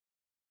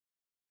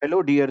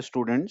Hello, dear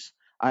students.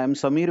 I am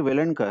Samir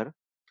Velankar,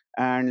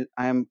 and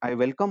I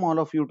welcome all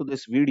of you to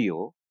this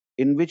video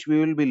in which we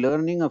will be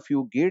learning a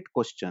few GATE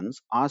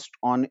questions asked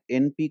on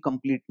NP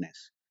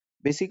completeness.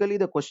 Basically,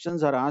 the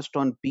questions are asked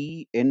on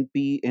P,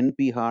 NP,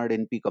 NP hard,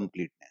 NP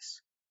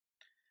completeness.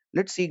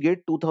 Let's see GATE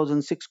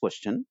 2006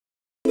 question.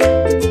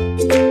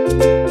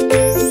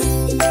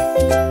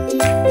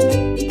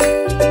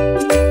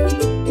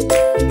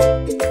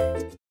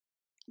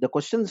 The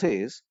question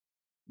says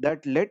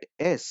that let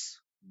S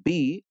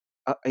be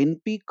a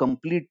NP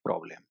complete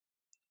problem.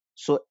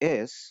 So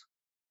S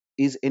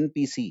is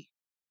NPC,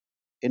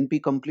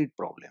 NP complete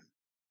problem.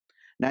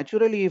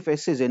 Naturally, if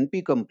S is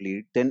NP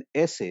complete, then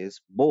S is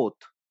both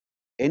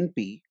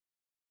NP,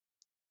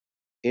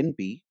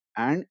 NP,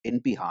 and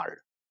NP hard.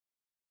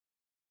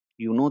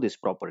 You know this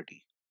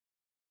property.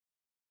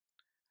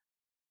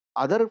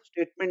 Other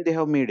statement they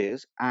have made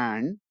is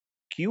and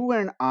Q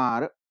and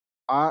R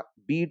are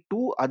be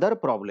two other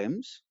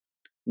problems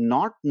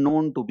not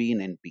known to be in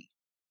NP.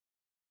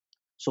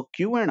 So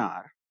Q and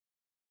R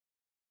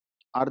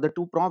are the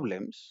two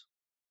problems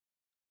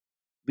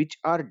which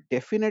are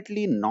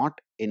definitely not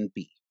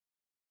NP.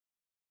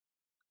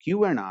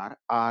 Q and R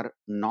are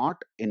not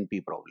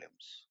NP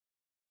problems.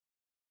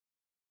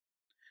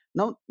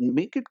 Now,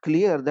 make it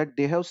clear that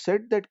they have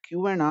said that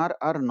Q and R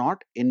are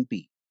not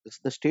NP. This is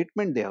the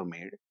statement they have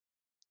made.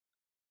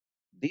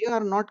 They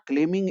are not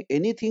claiming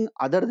anything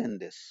other than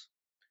this.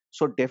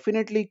 So,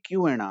 definitely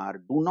Q and R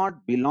do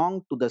not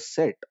belong to the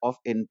set of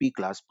NP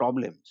class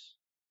problems.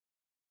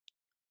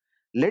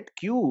 Let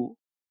Q,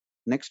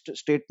 next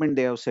statement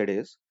they have said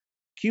is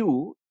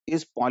Q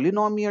is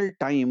polynomial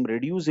time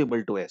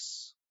reducible to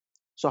S.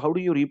 So, how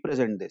do you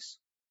represent this?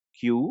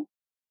 Q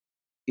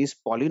is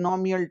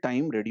polynomial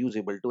time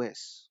reducible to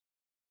S.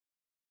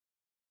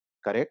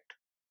 Correct?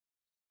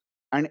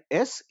 And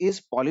S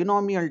is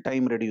polynomial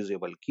time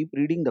reducible. Keep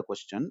reading the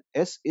question.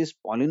 S is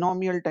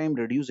polynomial time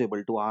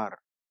reducible to R.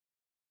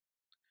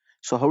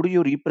 So how do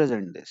you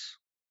represent this?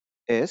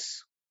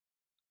 S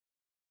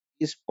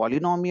is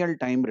polynomial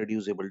time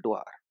reducible to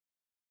R.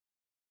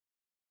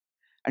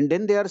 And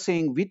then they are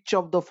saying which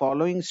of the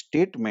following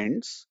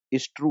statements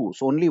is true.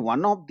 So only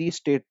one of these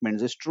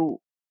statements is true.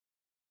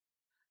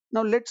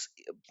 Now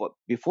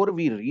before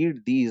we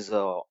read these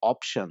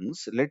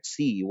options, let's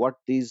see what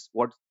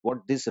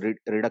this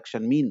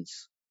reduction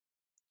means.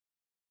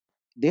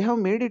 They have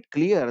made it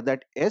clear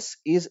that S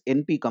is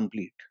NP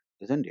complete,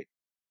 isn't it?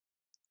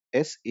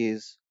 S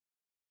is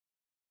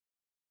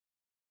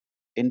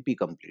NP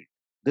complete.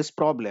 This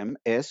problem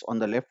S on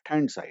the left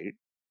hand side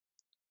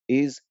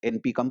is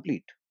NP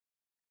complete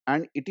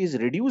and it is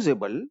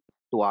reducible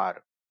to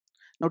R.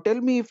 Now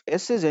tell me if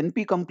S is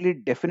NP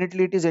complete,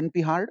 definitely it is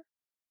NP hard.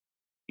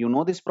 You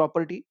know this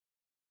property.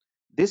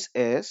 This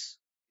S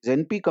is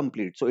NP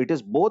complete. So it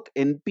is both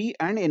NP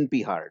and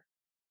NP hard.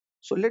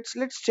 So let's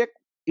check.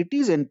 It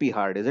is NP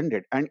hard, isn't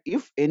it? And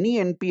if any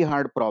NP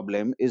hard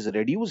problem is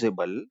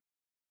reducible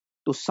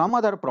to some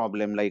other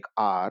problem like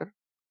R,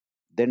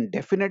 then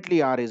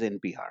definitely R is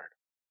NP hard.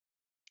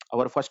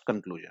 Our first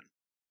conclusion.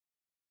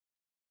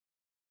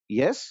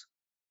 Yes,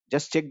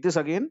 just check this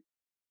again.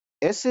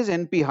 S is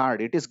NP hard.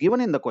 It is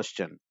given in the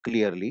question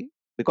clearly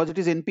because it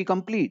is NP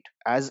complete.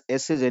 As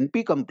S is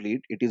NP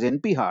complete, it is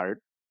NP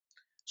hard.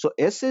 So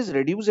S is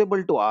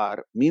reducible to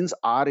R means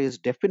R is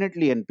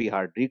definitely NP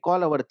hard.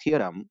 Recall our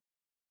theorem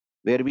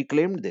where we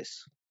claimed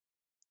this.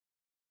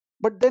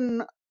 But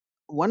then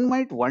one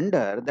might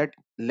wonder that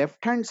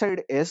left hand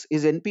side S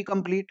is NP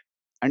complete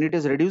and it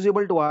is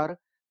reducible to R.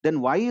 Then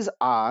why is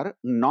R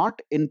not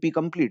NP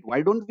complete?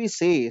 Why don't we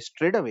say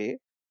straight away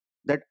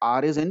that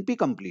R is NP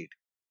complete?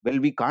 Well,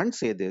 we can't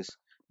say this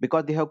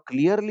because they have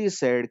clearly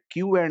said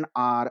Q and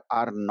R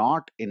are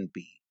not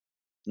NP,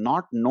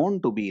 not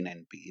known to be in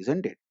NP,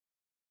 isn't it?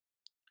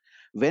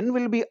 When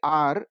will be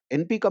R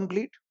NP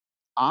complete?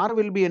 R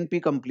will be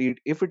NP complete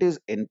if it is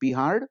NP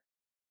hard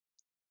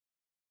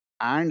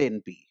and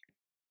NP.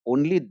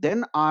 Only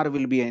then R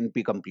will be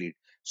NP complete.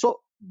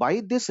 So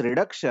by this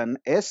reduction,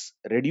 S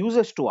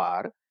reduces to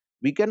R,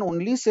 we can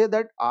only say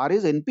that R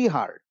is NP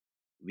hard.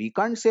 We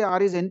can't say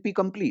R is NP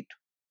complete.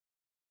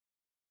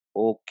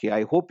 Okay,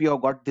 I hope you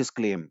have got this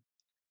claim.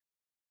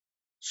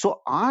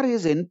 So R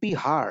is NP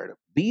hard,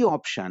 B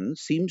option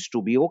seems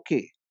to be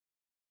okay.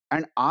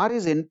 And R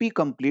is NP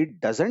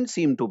complete doesn't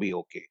seem to be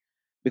okay.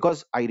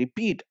 Because I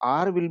repeat,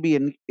 R will be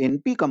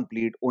NP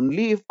complete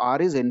only if R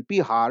is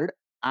NP hard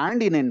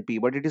and in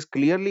NP, but it is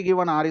clearly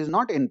given R is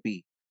not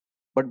NP.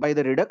 But by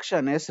the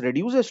reduction, S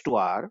reduces to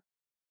R,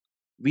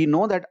 we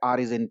know that R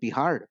is NP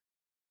hard.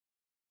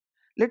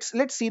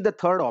 Let's see the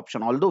third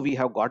option. Although we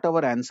have got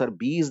our answer,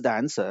 B is the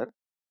answer.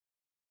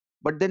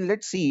 But then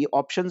let's see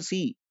option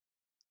C.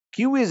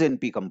 Q is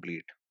NP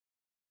complete.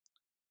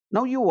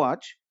 Now you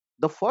watch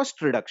the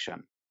first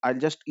reduction. I'll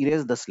just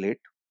erase the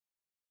slate.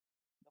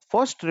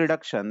 First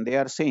reduction they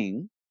are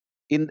saying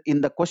in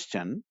the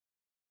question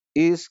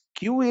is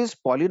Q is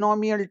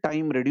polynomial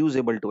time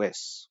reducible to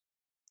S.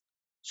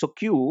 So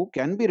Q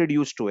can be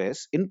reduced to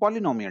S in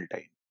polynomial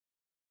time.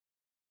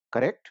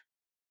 Correct?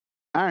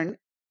 And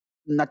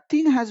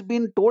nothing has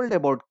been told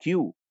about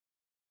Q,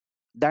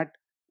 that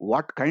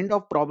what kind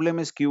of problem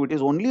is Q. It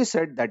is only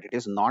said that it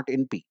is not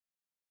NP.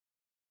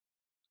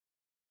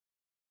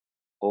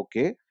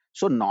 Okay.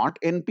 So not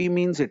NP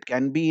means it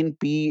can be in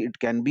P, it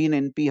can be in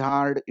NP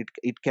hard,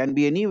 it can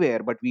be anywhere,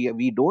 but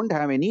we don't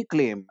have any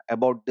claim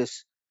about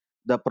this,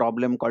 the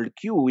problem called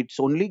Q. It's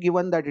only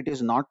given that it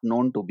is not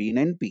known to be in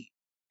NP.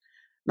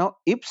 Now,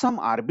 if some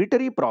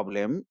arbitrary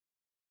problem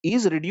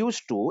is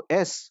reduced to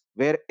S,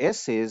 where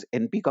S is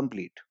NP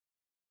complete,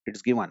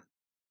 it's given.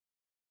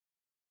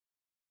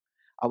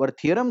 Our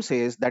theorem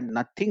says that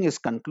nothing is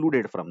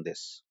concluded from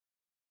this.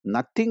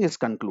 Nothing is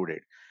concluded.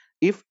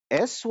 If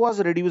S was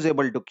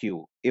reducible to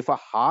Q, if a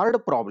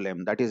hard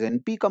problem, that is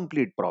NP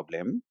complete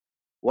problem,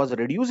 was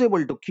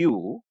reducible to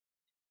Q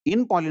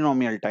in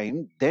polynomial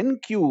time, then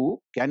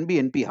Q can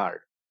be NP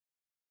hard.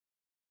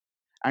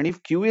 And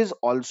if Q is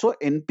also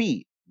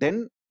NP,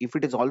 then if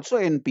it is also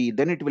NP,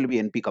 then it will be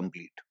NP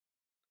complete.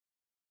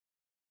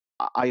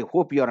 I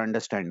hope you are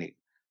understanding.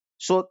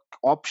 So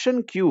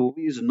option Q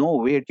is no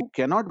way, you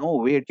cannot no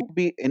way to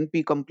be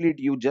NP complete.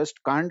 You just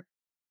can't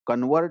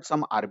convert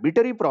some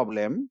arbitrary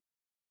problem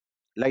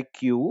like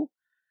Q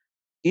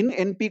in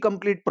NP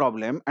complete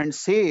problem and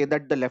say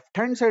that the left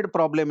hand side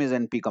problem is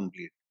NP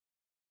complete.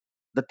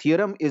 The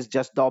theorem is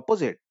just the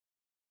opposite,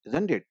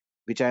 isn't it?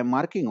 Which I am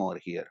marking over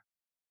here.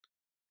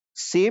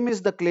 Same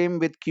is the claim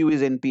with Q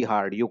is NP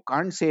hard. You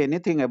can't say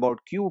anything about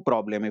Q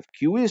problem. If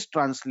Q is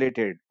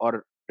translated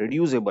or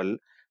reducible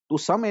to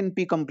some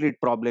NP complete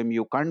problem,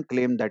 you can't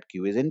claim that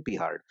Q is NP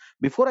hard.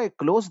 Before I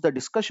close the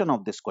discussion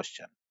of this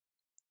question,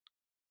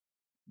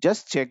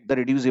 just check the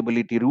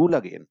reducibility rule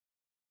again.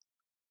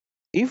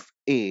 If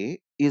A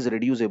is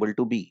reducible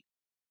to B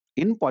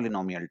in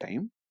polynomial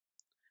time,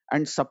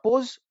 and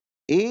suppose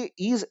A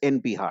is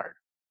NP hard,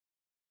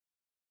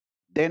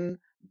 then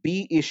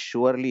B is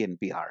surely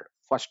NP hard.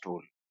 First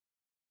rule.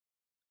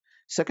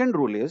 Second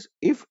rule is,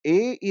 if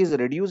A is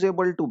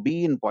reducible to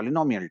B in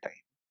polynomial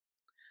time,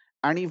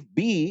 and if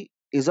B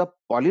is a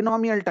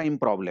polynomial time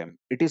problem,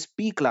 it is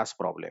P class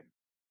problem,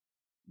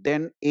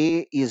 then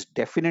A is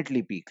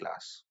definitely P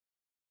class.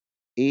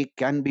 A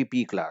can be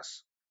P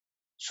class.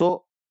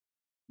 So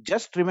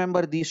just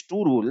remember these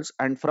two rules,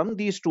 and from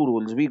these two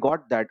rules we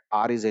got that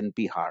R is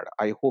NP hard.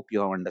 I hope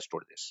you have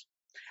understood this.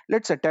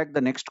 Let's attack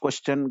the next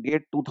question,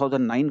 GATE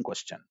 2009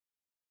 question.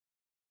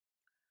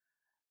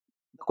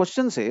 The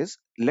question says,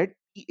 let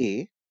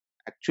PA,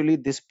 actually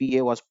this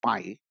PA was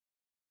pi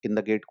in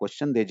the GATE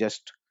question, they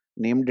just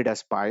named it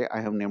as pi,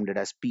 I have named it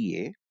as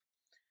PA.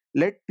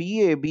 Let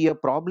PA be a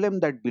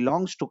problem that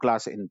belongs to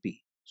class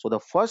NP. So the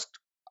first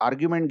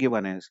argument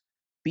given is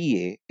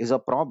PA is a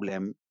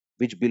problem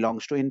which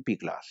belongs to NP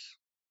class.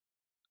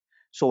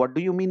 So what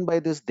do you mean by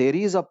this? There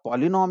is a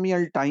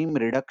polynomial time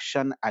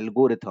reduction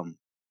algorithm.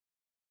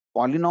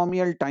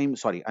 Polynomial time,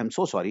 sorry, I'm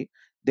so sorry.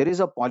 There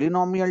is a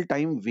polynomial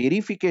time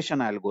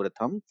verification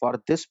algorithm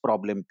for this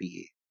problem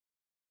PA.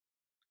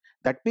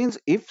 That means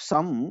if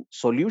some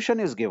solution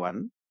is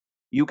given,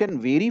 you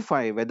can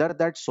verify whether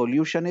that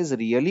solution is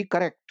really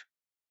correct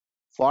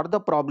for the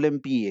problem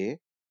PA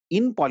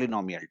in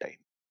polynomial time,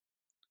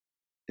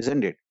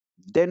 isn't it?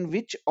 Then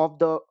which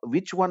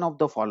one of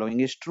the following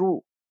is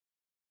true?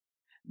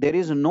 There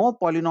is no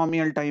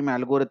polynomial time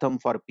algorithm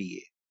for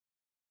PA.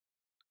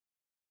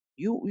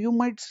 You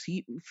might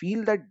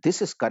feel that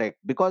this is correct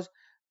because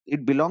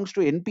it belongs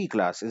to NP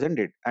class, isn't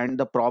it? And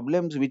the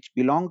problems which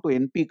belong to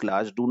NP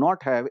class do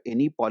not have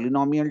any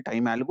polynomial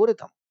time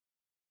algorithm.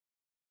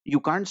 You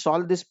can't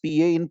solve this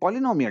PA in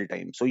polynomial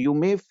time. So you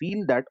may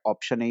feel that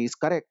option A is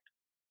correct.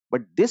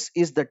 But this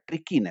is the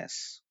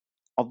trickiness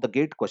of the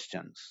GATE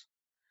questions.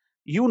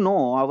 You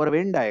know our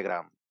Venn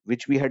diagram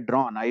which we had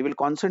drawn. I will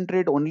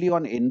concentrate only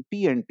on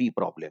NP and P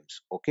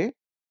problems. Okay?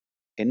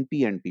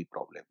 NP and P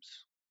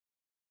problems.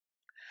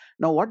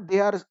 Now what they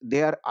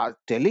are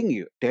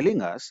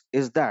telling us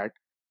is that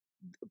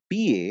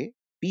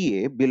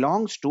PA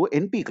belongs to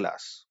NP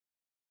class,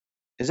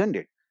 isn't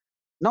it?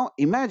 Now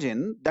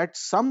imagine that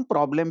some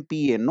problem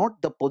PA,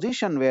 not the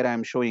position where I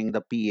am showing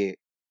the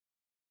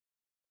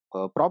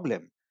PA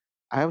problem.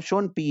 I have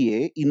shown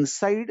PA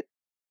inside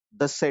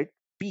the set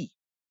P.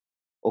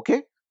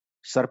 Okay?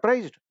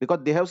 Surprised because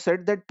they have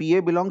said that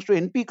PA belongs to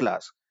NP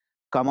class.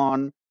 Come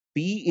on,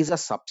 P is a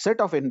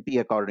subset of NP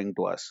according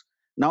to us.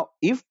 Now,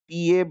 if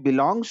PA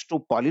belongs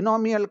to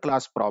polynomial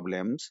class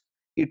problems,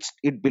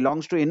 it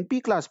belongs to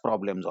NP class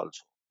problems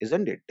also,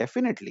 isn't it?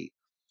 Definitely.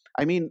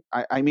 I mean,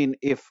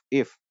 if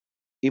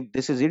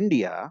this is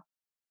India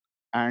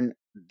and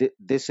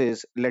this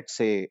is let's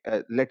say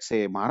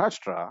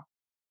Maharashtra,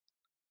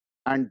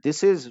 and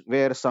this is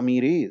where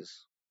Samir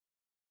is,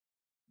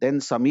 then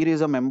Samir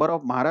is a member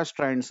of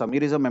Maharashtra and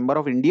Samir is a member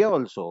of India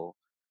also.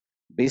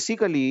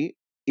 Basically,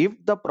 if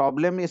the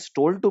problem is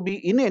told to be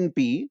in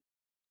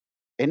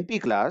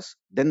NP class,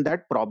 then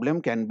that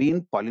problem can be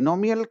in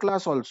polynomial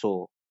class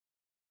also.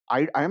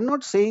 I am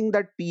not saying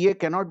that PA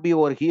cannot be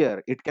over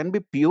here. It can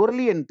be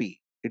purely NP.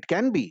 It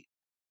can be.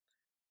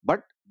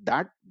 But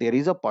that there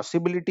is a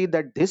possibility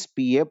that this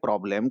PA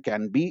problem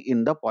can be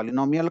in the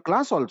polynomial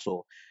class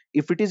also.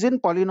 If it is in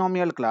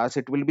polynomial class,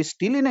 it will be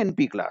still in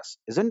NP class,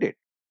 isn't it?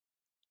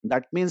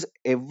 That means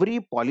every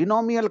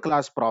polynomial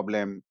class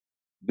problem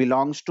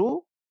belongs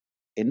to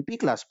NP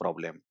class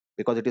problem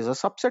because it is a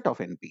subset of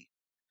NP.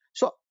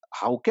 So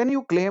how can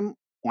you claim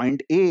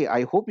point A?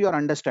 I hope you are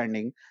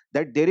understanding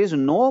that there is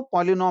no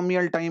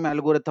polynomial time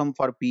algorithm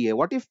for PA.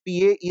 What if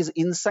PA is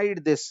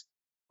inside this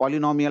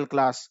polynomial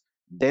class?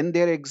 Then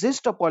there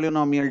exists a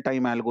polynomial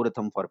time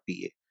algorithm for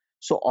PA.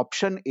 So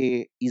option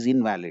A is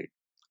invalid.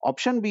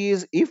 Option B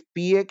is if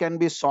PA can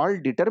be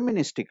solved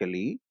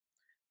deterministically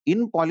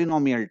in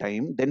polynomial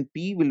time, then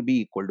P will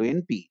be equal to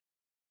NP.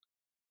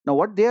 Now,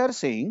 what they are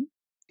saying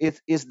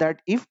is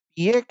that if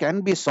PA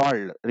can be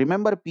solved,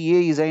 remember PA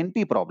is a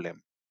NP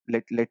problem.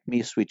 Let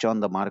me switch on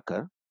the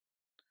marker.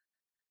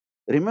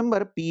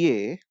 Remember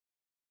PA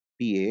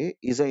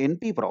is a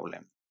NP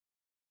problem.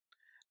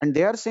 And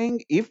they are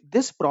saying if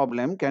this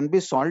problem can be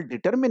solved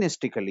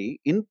deterministically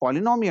in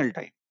polynomial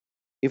time,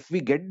 if we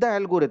get the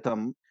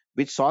algorithm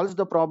which solves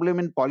the problem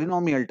in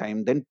polynomial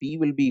time, then P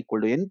will be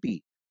equal to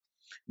NP.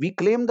 We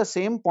claim the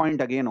same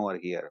point again over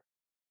here.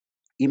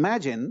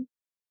 Imagine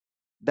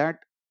that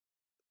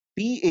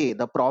PA,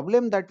 the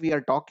problem that we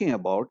are talking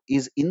about,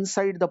 is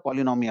inside the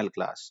polynomial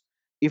class.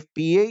 If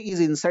PA is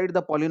inside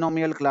the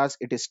polynomial class,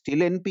 it is still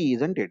NP,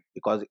 isn't it?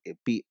 Because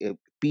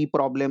P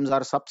problems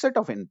are subset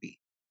of NP.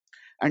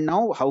 And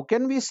now, how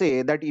can we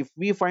say that if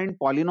we find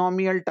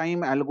polynomial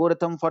time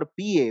algorithm for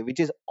PA,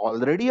 which is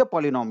already a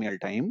polynomial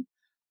time,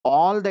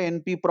 all the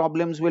NP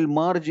problems will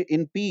merge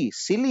in P?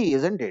 Silly,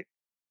 isn't it?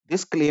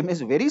 This claim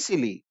is very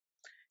silly.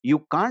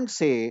 You can't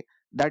say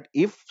that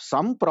if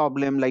some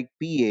problem like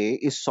PA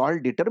is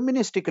solved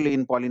deterministically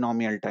in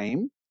polynomial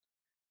time,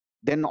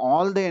 then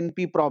all the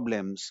NP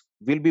problems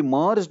will be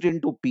merged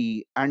into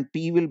P and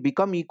P will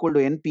become equal to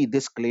NP.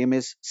 This claim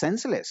is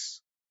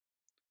senseless.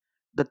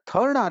 The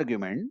third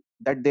argument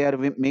that they are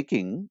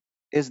making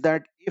is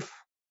that if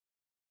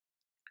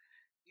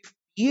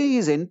PA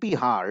is NP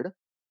hard,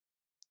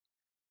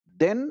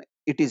 then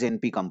it is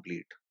NP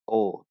complete.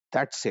 Oh,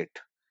 that's it.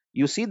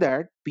 You see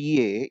that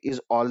PA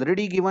is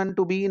already given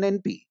to be in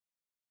NP.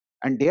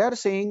 And they are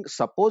saying,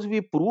 suppose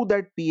we prove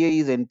that PA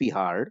is NP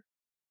hard,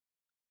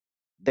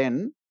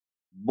 then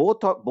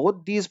both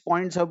these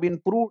points have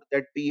been proved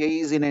that PA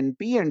is in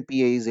NP and PA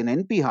is in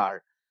NP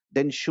hard.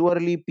 Then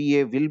surely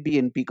PA will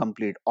be NP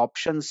complete.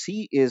 Option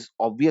C is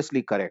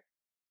obviously correct.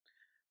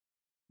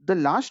 The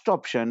last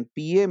option,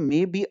 PA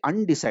may be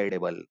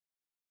undecidable.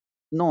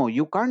 No,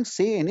 you can't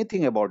say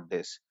anything about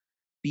this.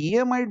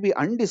 PA might be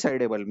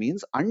undecidable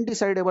means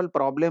undecidable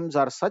problems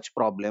are such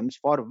problems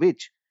for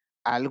which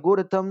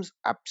algorithms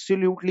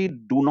absolutely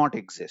do not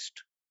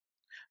exist.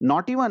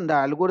 Not even the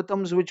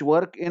algorithms which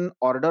work in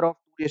order of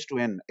 2 raised to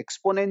n,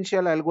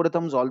 exponential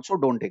algorithms also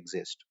don't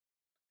exist.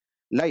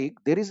 Like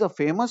there is a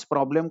famous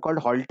problem called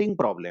halting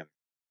problem.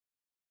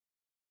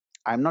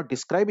 I'm not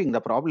describing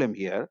the problem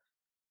here,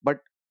 but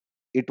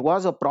it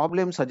was a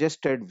problem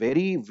suggested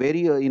very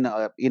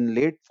in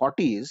late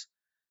 40s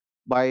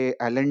by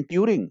Alan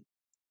Turing,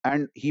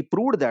 and he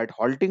proved that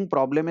halting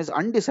problem is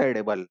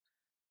undecidable.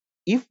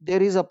 If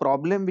there is a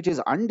problem which is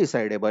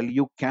undecidable,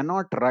 you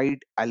cannot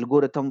write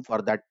algorithm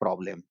for that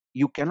problem.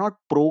 You cannot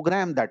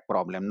program that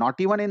problem, not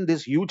even in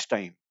this huge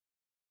time,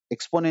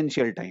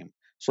 exponential time.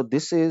 So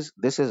this is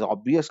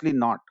obviously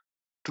not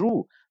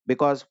true,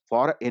 because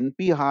for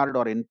NP hard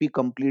or NP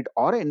complete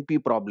or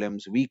NP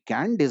problems, we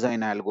can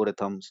design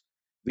algorithms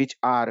which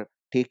are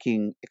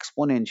taking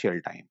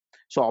exponential time.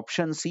 So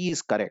option C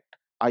is correct.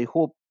 I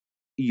hope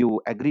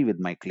you agree with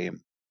my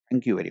claim.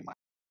 Thank you very much.